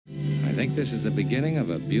I think this is the beginning of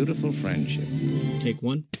a beautiful friendship. Take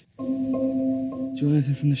one. Do you want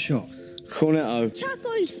anything from the shop? Cornetto. Choc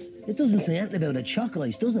ice. It doesn't say anything about a choc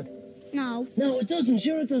ice, does it? No. No, it doesn't.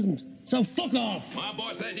 Sure it doesn't. So fuck off. My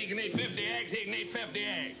boy says he can eat 50 eggs, he can eat 50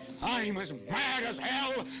 eggs. I'm as mad as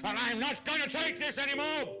hell, and I'm not gonna take this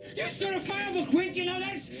anymore. You're certifiable, Quint, you know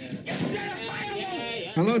that? You're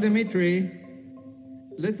certifiable! Hello, Dimitri.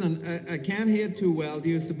 Listen, I can't hear too well. Do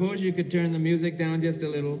you suppose you could turn the music down just a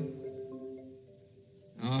little?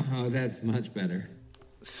 Oh, that's much better.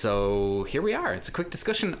 So here we are. It's a quick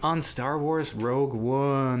discussion on Star Wars Rogue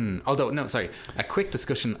One. A quick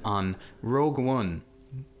discussion on Rogue One.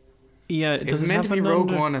 Yeah, it was meant to be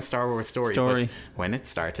Rogue One, a Star Wars story, but when it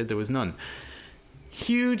started, there was none.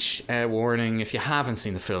 Huge warning: if you haven't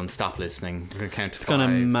seen the film, stop listening. We're going to count to 5. It's going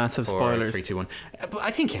to massive 4, spoilers. 3, 2, 1. But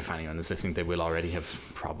I think if anyone is listening, they will already have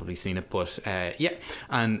probably seen it. But yeah,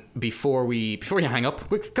 and before you hang up,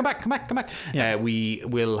 come back. Yeah. We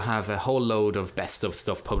will have a whole load of best of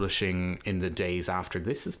stuff publishing in the days after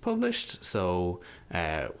this is published. So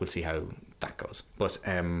we'll see how that goes. But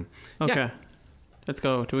okay. Yeah. Let's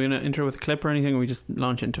go. Do we want to intro with a clip or anything, or we just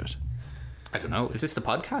launch into it? I don't know. Is this the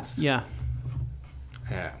podcast? Yeah.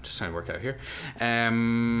 I'm just trying to work out here.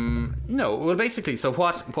 No, well, basically, so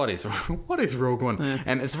what is Rogue One?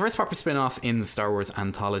 It's the first proper spin-off in the Star Wars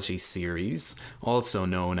anthology series, also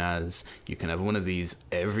known as you can have one of these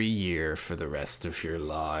every year for the rest of your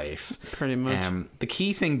life. Pretty much. The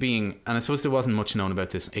key thing being, and I suppose there wasn't much known about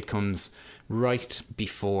this, it comes right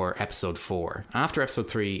before Episode 4. After Episode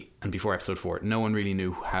 3 and before Episode 4, no one really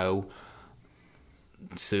knew how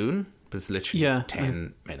soon, but it's literally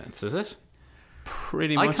 10 minutes, is it?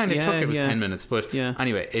 Pretty much. I kind of took it was 10 minutes, but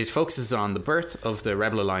anyway, it focuses on the birth of the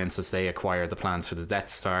Rebel Alliance as they acquire the plans for the Death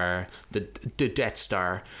Star, the Death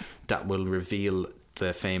Star that will reveal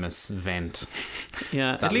the famous vent.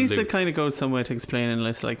 Yeah, at least it kind of goes somewhere to explain in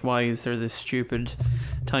this, like, why is there this stupid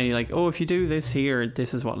tiny, like, oh, if you do this here,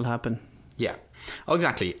 this is what will happen. Yeah. Oh,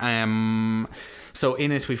 exactly. So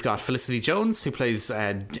in it we've got Felicity Jones, who plays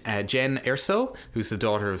Jen Erso, who's the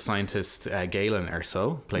daughter of scientist Galen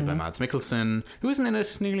Erso, played by Mads Mikkelsen, who isn't in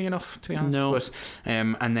it nearly enough, to be honest. No. But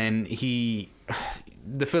and then the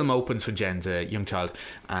film opens with Jen's a young child,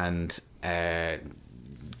 and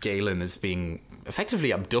Galen is being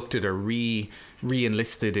effectively abducted or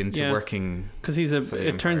re-enlisted into working, because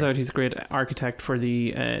it turns out he's a great architect for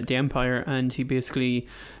the Empire, and he basically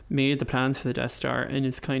made the plans for the Death Star, and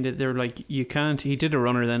it's kind of, they're like, you can't, he did a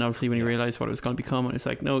runner then obviously when he realised what it was going to become, and it's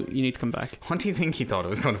like, no, you need to come back. What do you think he thought it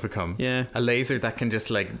was going to become? Yeah, a laser that can just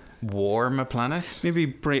like warm a planet, maybe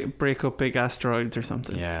break up big asteroids or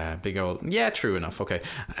something. Yeah, big old, yeah, true enough. Okay.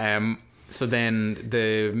 So then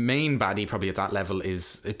the main baddie probably at that level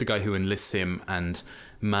is the guy who enlists him and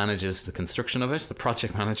manages the construction of it. The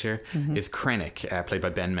project manager is Krennic, played by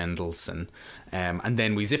Ben Mendelsohn. And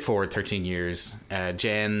then we zip forward 13 years.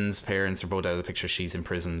 Jen's parents are both out of the picture. She's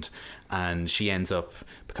imprisoned, and she ends up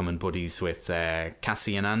becoming buddies with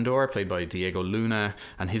Cassian Andor, played by Diego Luna,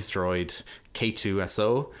 and his droid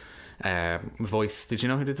K2SO. Voice, did you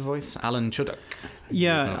know who did the voice? Alan Tudyk.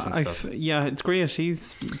 Yeah, it's great.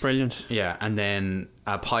 He's brilliant. Yeah, and then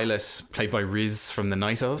a pilot played by Riz from The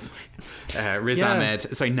Night Of.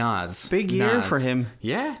 Naz. Big year for him.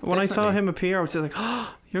 Yeah, when I saw him appear, I was just like,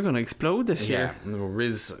 oh, you're going to explode this year. Yeah,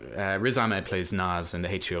 Riz Ahmed plays Naz in the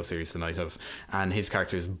HBO series The Night Of, and his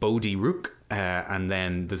character is Bodhi Rook. And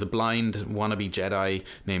then there's a blind wannabe Jedi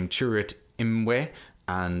named Chirrut Imwe,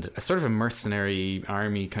 and a sort of a mercenary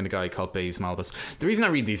army kind of guy called Baze Malbus. The reason I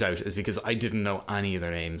read these out is because I didn't know any of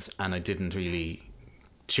their names, and I didn't really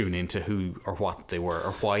tune into who or what they were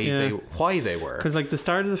or why they were. Because like the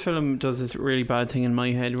start of the film does this really bad thing in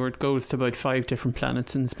my head where it goes to about 5 different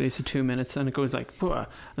planets in the space of 2 minutes, and it goes like,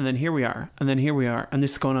 and then here we are, and then here we are, and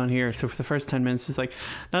this is going on here. So for the first 10 minutes it's like,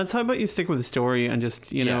 now how about you stick with the story and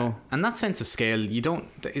just, you know. And that sense of scale,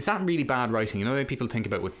 it's not really bad writing. You know how people think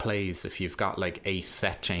about with plays, if you've got like 8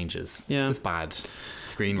 set changes, it's just bad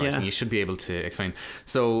screenwriting. You should be able to explain.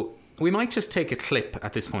 So we might just take a clip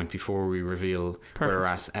at this point before we reveal where we're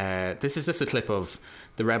at. This is just a clip of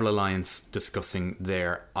the Rebel Alliance discussing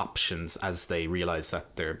their options as they realise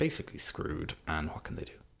that they're basically screwed, and what can they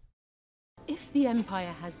do? If the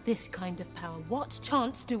Empire has this kind of power, what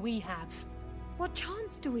chance do we have? What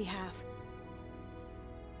chance do we have?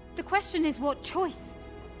 The question is, what choice?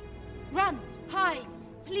 Run, hide,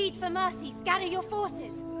 plead for mercy, scatter your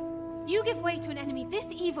forces. You give way to an enemy this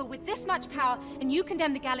evil with this much power, and you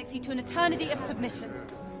condemn the galaxy to an eternity of submission.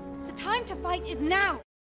 The time to fight is now.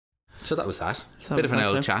 So that was that. Bit of an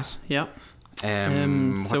old chat. Yeah.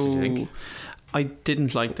 What did you think? I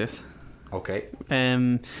didn't like this. Okay.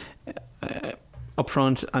 Up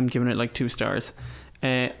front, I'm giving it like 2 stars.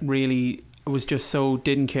 Really, it was just so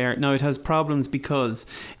didn't care. Now it has problems because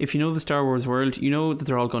if you know the Star Wars world, you know that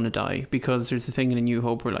they're all going to die, because there's a thing in A New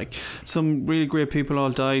Hope where like some really great people all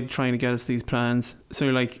died trying to get us these plans. So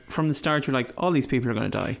you're like, from the start, you're like, all these people are going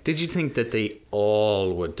to die. Did you think that they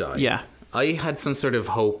all would die? Yeah. I had some sort of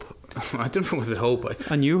hope. I don't know, was it hope?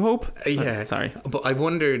 A New Hope? Yeah. Sorry. But I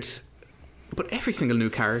wondered... But every single new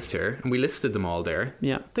character, and we listed them all there,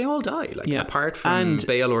 yeah, they all die. Like apart from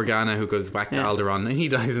Bail Organa, who goes back to Alderaan, and he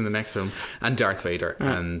dies in the next film, and Darth Vader,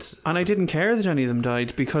 and I didn't care that any of them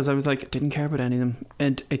died, because I was like, I didn't care about any of them,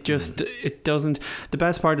 and it just it doesn't. The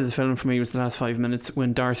best part of the film for me was the last 5 minutes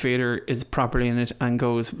when Darth Vader is properly in it and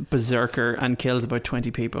goes berserker and kills about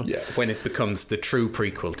 20 people. Yeah, when it becomes the true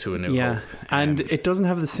prequel to A New Hope. And it doesn't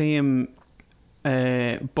have the same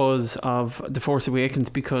buzz of The Force Awakens,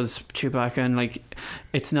 because Chewbacca, and like,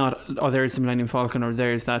 it's not, oh, there's the Millennium Falcon, or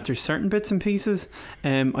there's that. There's certain bits and pieces.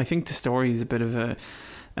 I think the story is a bit of a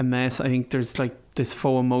mess. I think there's like this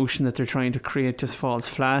faux emotion that they're trying to create just falls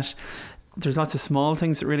flat. There's lots of small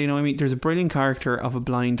things that really annoy me. There's a brilliant character of a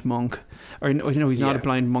blind monk, or no, he's not a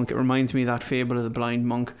blind monk. It reminds me of that fable of the blind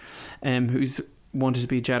monk, who's wanted to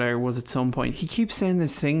be a Jedi, or was at some point. He keeps saying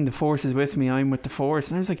this thing, the Force is with me, I'm with the Force,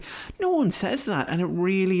 and I was like, no one says that, and it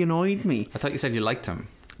really annoyed me. I thought you said you liked him.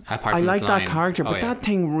 I like that character, but that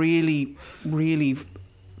thing really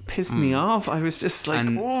pissed me off. I was just like,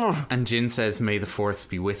 and Jyn says, may the Force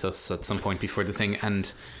be with us, at some point before the thing,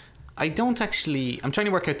 and I don't actually, I'm trying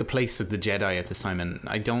to work out the place of the Jedi at this time, and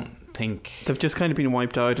I don't think they've just kind of been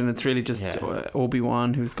wiped out, and it's really just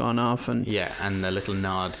Obi-Wan who's gone off, and and a little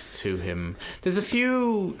nod to him. There's a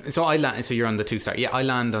few. So you're on the 2 star. I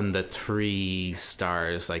land on the 3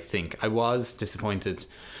 stars. I think I was disappointed,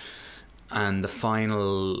 and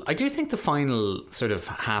I do think the final sort of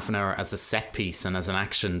half an hour as a set piece and as an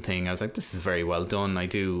action thing, I was like, this is very well done.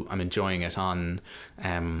 I'm enjoying it on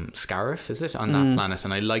Scarif, is it, on that planet,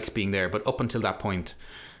 and I liked being there. But up until that point,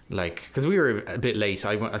 like, because we were a bit late,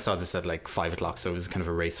 I saw this at like 5 o'clock, so it was kind of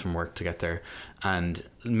a race from work to get there, and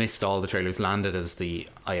missed all the trailers. Landed as the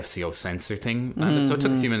IFCO censor thing landed, so it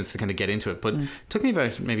took a few minutes to kind of get into it, but it took me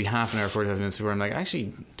about maybe half an hour, 45 minutes before I'm like,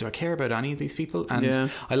 actually, do I care about any of these people?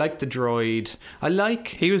 And I like the droid.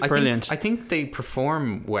 He was brilliant. I think they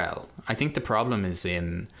perform well. I think the problem is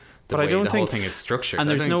in the way the whole thing is structured, and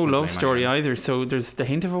there's no love story either. So there's the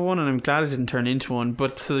hint of a one, and I'm glad it didn't turn into one.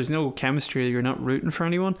 But so there's no chemistry. You're not rooting for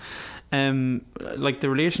anyone. Like the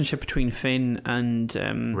relationship between Finn and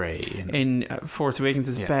Rey in Force Awakens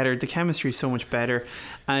is better. The chemistry is so much better,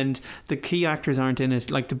 and the key actors aren't in it.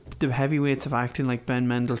 Like the heavyweights of acting, like Ben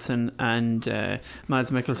Mendelsohn and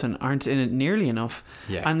Mads Mikkelsen, aren't in it nearly enough.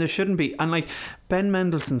 And there shouldn't be. And like, Ben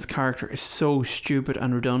Mendelsohn's character is so stupid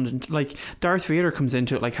and redundant. Like, Darth Vader comes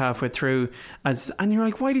into it like halfway through, and you're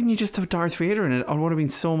like, why didn't you just have Darth Vader in it? It would have been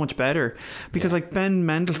so much better. Because like, Ben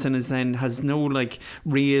Mendelsohn has no like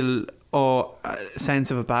real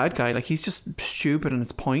sense of a bad guy. Like, he's just stupid and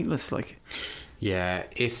it's pointless. Like,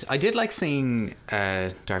 I did like seeing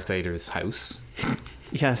Darth Vader's house.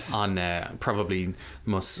 Yes. On probably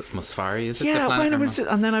Mustafari, is it? Yeah, the planet? when it was,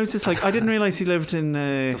 and then I was just like, I didn't realise he lived in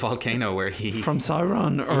the volcano where he from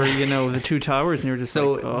Sauron, or the 2 towers, and you're just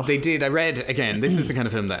so like, oh. They did. I read again. This is the kind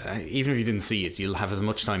of film that even if you didn't see it, you'll have as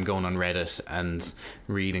much time going on Reddit and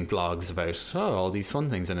reading blogs about all these fun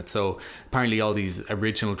things in it. So apparently, all these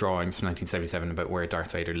original drawings from 1977 about where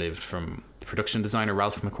Darth Vader lived from the production designer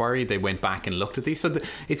Ralph McQuarrie, they went back and looked at these, so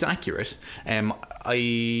it's accurate.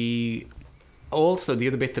 Also, the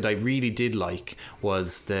other bit that I really did like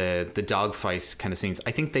was the dogfight kind of scenes.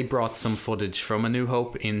 I think they brought some footage from A New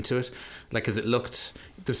Hope into it, like, because it looked,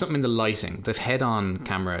 there's something in the lighting, the head-on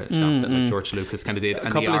camera shot that like George Lucas kind of did,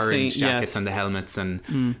 and the orange jackets and the helmets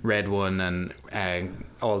and red one and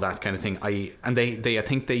all that kind of thing. I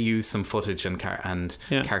think they used some footage and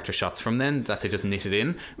character shots from then that they just knitted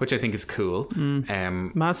in, which I think is cool.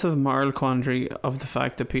 Massive moral quandary of the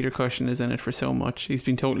fact that Peter Cushing is in it for so much. He's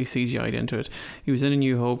been totally CGI'd into it. He was in A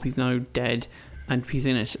New Hope, he's now dead, and he's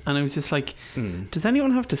in it, and I was just like, does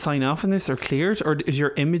anyone have to sign off on this or clear it, or is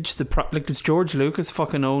your image like, does George Lucas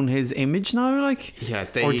fucking own his image now, like,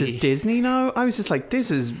 or does Disney now? I was just like,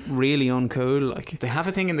 this is really uncool. Like, they have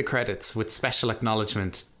a thing in the credits with special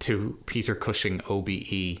acknowledgement to Peter Cushing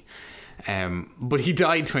OBE, but he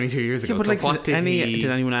died 22 years ago. But so like, what did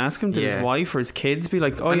anyone ask him? Did his wife or his kids be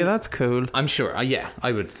like, oh, that's cool? I'm sure.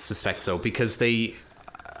 I would suspect so, because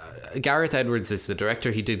Gareth Edwards is the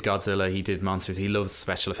director. He did Godzilla, he did Monsters, he loves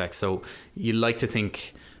special effects, so you like to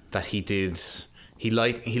think that he He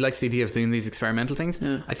likes the idea of doing these experimental things.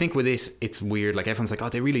 I think with it, it's weird. Like everyone's like, oh,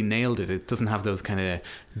 they really nailed it. It doesn't have those kind of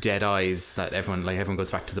dead eyes that everyone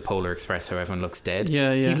goes back to the Polar Express, how everyone looks dead.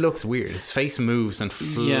 He looks weird. His face moves and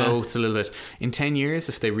floats a little bit. In 10 years,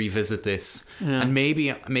 if they revisit this, and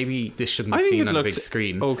maybe this shouldn't be seen on a big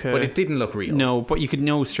screen, okay, but it didn't look real. No, but you could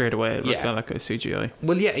know straight away. Like, that guy's CGI.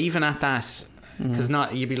 Well, yeah, even at that. Because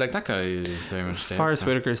you'd be like, that guy is very much dead. Forrest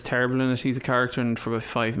Whitaker is terrible in it. He's a character in it for about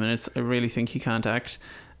 5 minutes. I really think he can't act,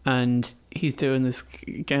 and he's doing this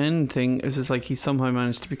again thing. It's just like he somehow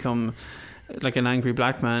managed to become like an angry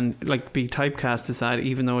black man, like be typecast as that,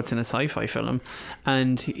 even though it's in a sci-fi film,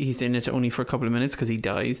 and he's in it only for a couple of minutes because he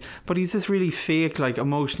dies. But he's this really fake, like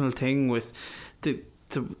emotional thing with the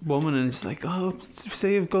woman, and it's like, oh,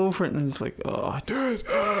 save, go for it, and it's like, oh, dude,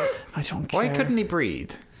 I don't care. Why couldn't he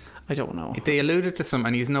breathe? I don't know. They alluded to some,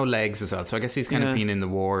 and he's no legs as well, so I guess he's kind of been in the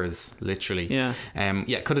wars, literally.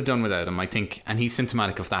 Could have done without him, I think. And he's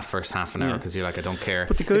symptomatic of that first half an hour, because you're like, I don't care.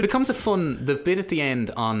 But it becomes the bit at the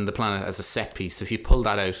end on the planet as a set piece. If you pull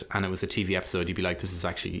that out and it was a TV episode, you'd be like, this is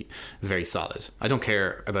actually very solid. I don't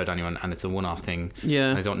care about anyone, and it's a one-off thing.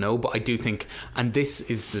 I don't know, but I do think, and this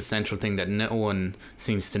is the central thing that no one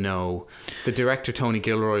seems to know. The director Tony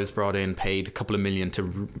Gilroy was brought in, paid a couple of million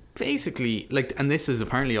to basically, like, and this is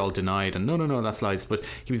apparently all denied, and no, that's lies, but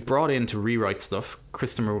he was brought in to rewrite stuff.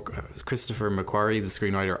 Christopher McQuarrie, the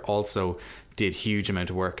screenwriter, also did huge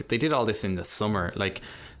amount of work. They did all this in the summer. Like,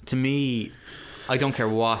 to me, I don't care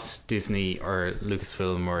what Disney or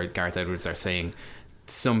Lucasfilm or Gareth Edwards are saying,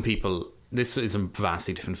 some people, this is a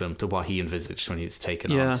vastly different film to what he envisaged when he was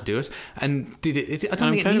taken on to do it. And did it I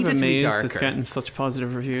don't think it needed to be darker. It's getting such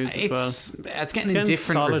positive reviews as well. It's getting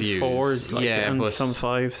different solid reviews. 4s, like, and but some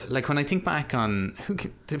 5s. Like, when I think back on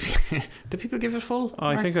did people give it full? Oh,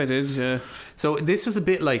 I think I did, yeah. So this was a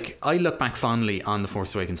bit like, I look back fondly on The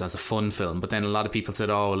Force Awakens as a fun film, but then a lot of people said,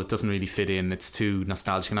 oh, well, it doesn't really fit in, it's too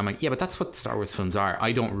nostalgic. And I'm like, yeah, but that's what Star Wars films are.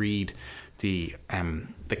 I don't read the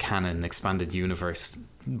canon expanded universe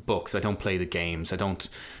books. I don't play the games. I don't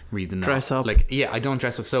read the dress up. Like, yeah, I don't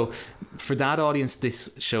dress up. So for that audience,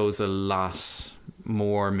 this shows a lot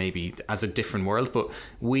more maybe as a different world. But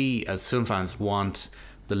we as film fans want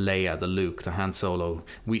the Leia, the Luke, the Han Solo.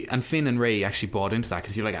 And Finn and Rey actually bought into that,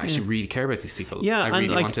 because you're like, I actually really care about these people. Yeah, I really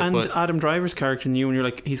and like, want it. and but Adam Driver's character in you, and you're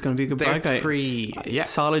like, he's going to be a good bad guy. Three,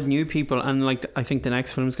 solid new people, and like, I think the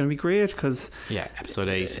next film is going to be great, because episode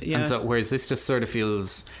 8. And so, whereas this just sort of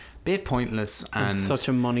feels a bit pointless and such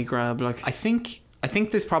a money grab. Like, I think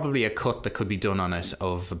there's probably a cut that could be done on it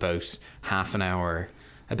of about half an hour.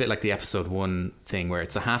 A bit like the episode 1 thing, where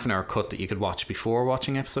it's a half an hour cut that you could watch before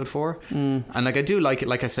watching episode 4. And like, I do like it.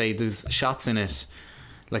 Like I say, there's shots in it,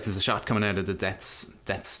 like there's a shot coming out of the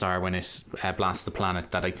Death Star when it blasts the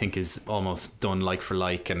planet that I think is almost done like for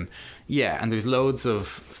like. And and there's loads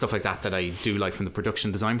of stuff like that I do like from the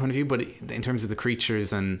production design point of view, but in terms of the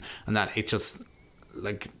creatures and that, it just,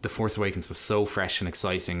 like, The Force Awakens was so fresh and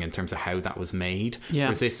exciting in terms of how that was made.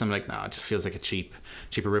 Whereas this, I'm like, no, it just feels like a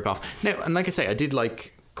cheaper rip-off. Now, and like I say, I did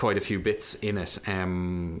like quite a few bits in it,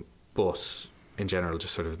 but in general,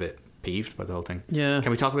 just sort of a bit peeved by the whole thing. Can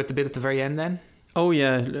we talk about the bit at the very end then? Oh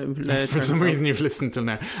yeah, for some reason you've listened till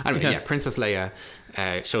now. Anyway, Princess Leia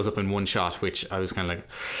shows up in one shot, which I was kind of like,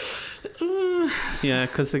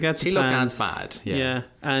 because they get the she plans. looked as bad.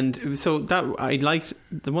 And so that I liked.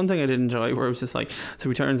 The one thing I did enjoy, where it was just like, so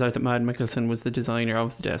it turns out that Mads Mikkelsen was the designer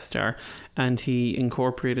of the Death Star, and he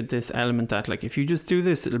incorporated this element that, like, if you just do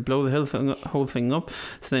this, it'll blow the whole thing up.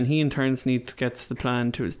 So then he in turn gets the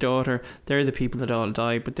plan to his daughter. They're the people that all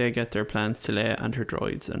die, but they get their plans to Leia and her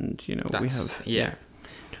droids, and we have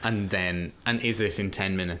and is it in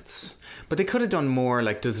 10 minutes? But they could have done more.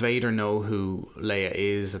 Like, does Vader know who Leia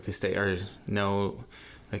is at this stage, or no?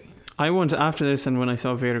 Like, I want, after this, and when I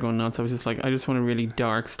saw Vader going nuts, I was just like, I just want a really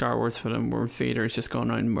dark Star Wars film where Vader is just going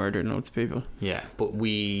around murdering loads of people. Yeah, but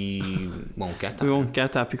we won't get that. We won't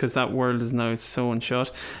get that, because that world is now so unshot.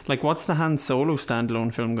 Like, what's the Han Solo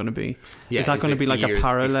standalone film going to be? Is that going to be like a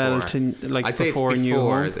parallel to, like, I'd before New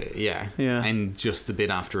Hope? And just a bit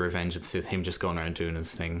after Revenge, it's him just going around doing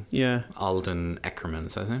his thing. Alden Eckerman,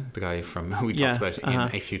 is that him? The guy from who we talked about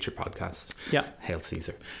in a future podcast. Hail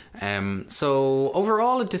Caesar. So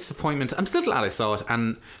overall, a disappointment. I'm still glad I saw it,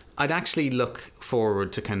 and I'd actually look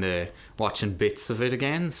forward to kind of watching bits of it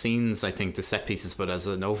again, scenes, I think, the set pieces, but as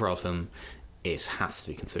an overall film, it has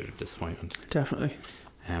to be considered a disappointment. Definitely.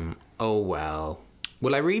 Oh well.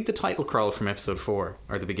 Will I read the title crawl from episode 4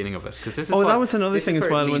 or the beginning of it? Because this is that was another thing as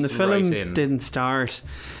well. When the film didn't start,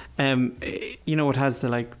 it has the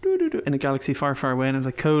like in a galaxy far, far away, and I was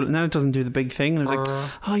like, cool. And then it doesn't do the big thing, and I was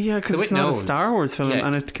like, oh yeah, because So it's it not a knows. Star Wars film, Yeah.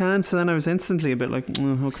 and it can. So then I was instantly a bit like,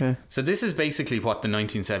 okay. So this is basically what the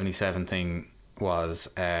 1977 thing was,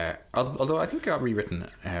 although I think it got rewritten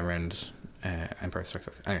around Empire Strikes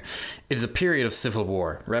Back. Anyway, it is a period of civil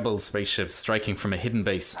war. Rebel spaceships striking from a hidden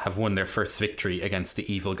base have won their first victory against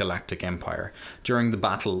the evil Galactic Empire. During the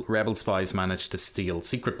battle, Rebel spies managed to steal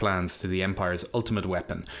secret plans to the Empire's ultimate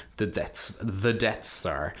weapon, the Death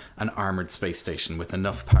Star, an armoured space station with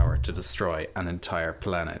enough power to destroy an entire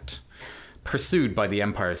planet. Pursued by the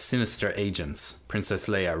Empire's sinister agents, Princess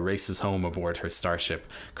Leia races home aboard her starship,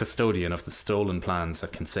 custodian of the stolen plans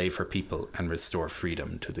that can save her people and restore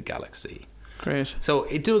freedom to the galaxy. Great. So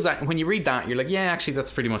it does that. When you read that, you're like, yeah, actually,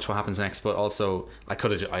 that's pretty much what happens next. But also,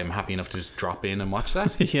 I'm happy enough to just drop in and watch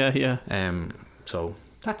that. Yeah. So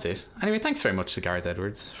that's it. Anyway, thanks very much to Gareth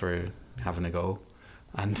Edwards for having a go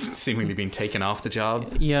and seemingly being taken off the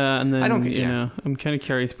job. Yeah, and then I don't, you know, I'm kind of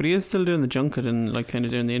curious, but he is still doing the junket and like kind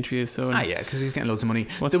of doing the interviews. So yeah, because he's getting loads of money.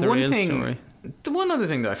 What's the real story? The one other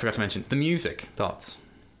thing that I forgot to mention: the music. Thoughts?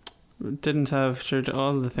 Didn't have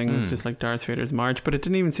all the things, just like Darth Vader's march, but it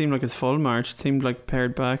didn't even seem like his full march. It seemed like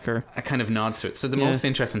pared back or a kind of nods to it. So the most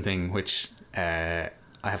interesting thing, which I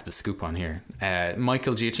have the scoop on here,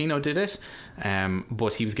 Michael Giacchino did it,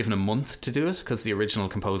 but he was given a month to do it because the original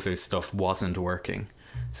composer's stuff wasn't working.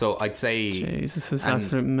 So I'd say, Jesus, this is an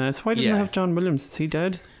absolute mess. Why didn't they have John Williams? Is he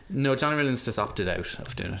dead? No, John Williams just opted out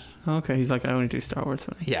of doing it. Okay, he's like, I only do Star Wars.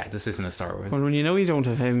 Yeah, this isn't a Star Wars. Well, when you know you don't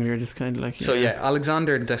have him, you're just kind of like... So yeah,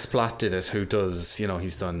 Alexander Desplat did it, who does,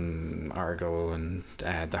 he's done Argo and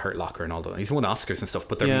The Hurt Locker and all that. He's won Oscars and stuff,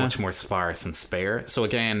 but they're much more sparse and spare. So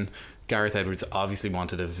again, Gareth Edwards obviously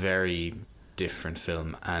wanted a very different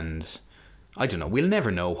film, and I don't know, we'll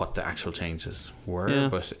never know what the actual changes were,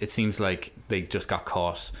 but it seems like they just got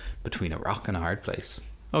caught between a rock and a hard place.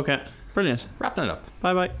 Okay, brilliant. Wrapping it up.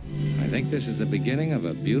 Bye-bye. I think this is the beginning of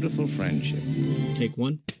a beautiful friendship. Take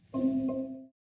one.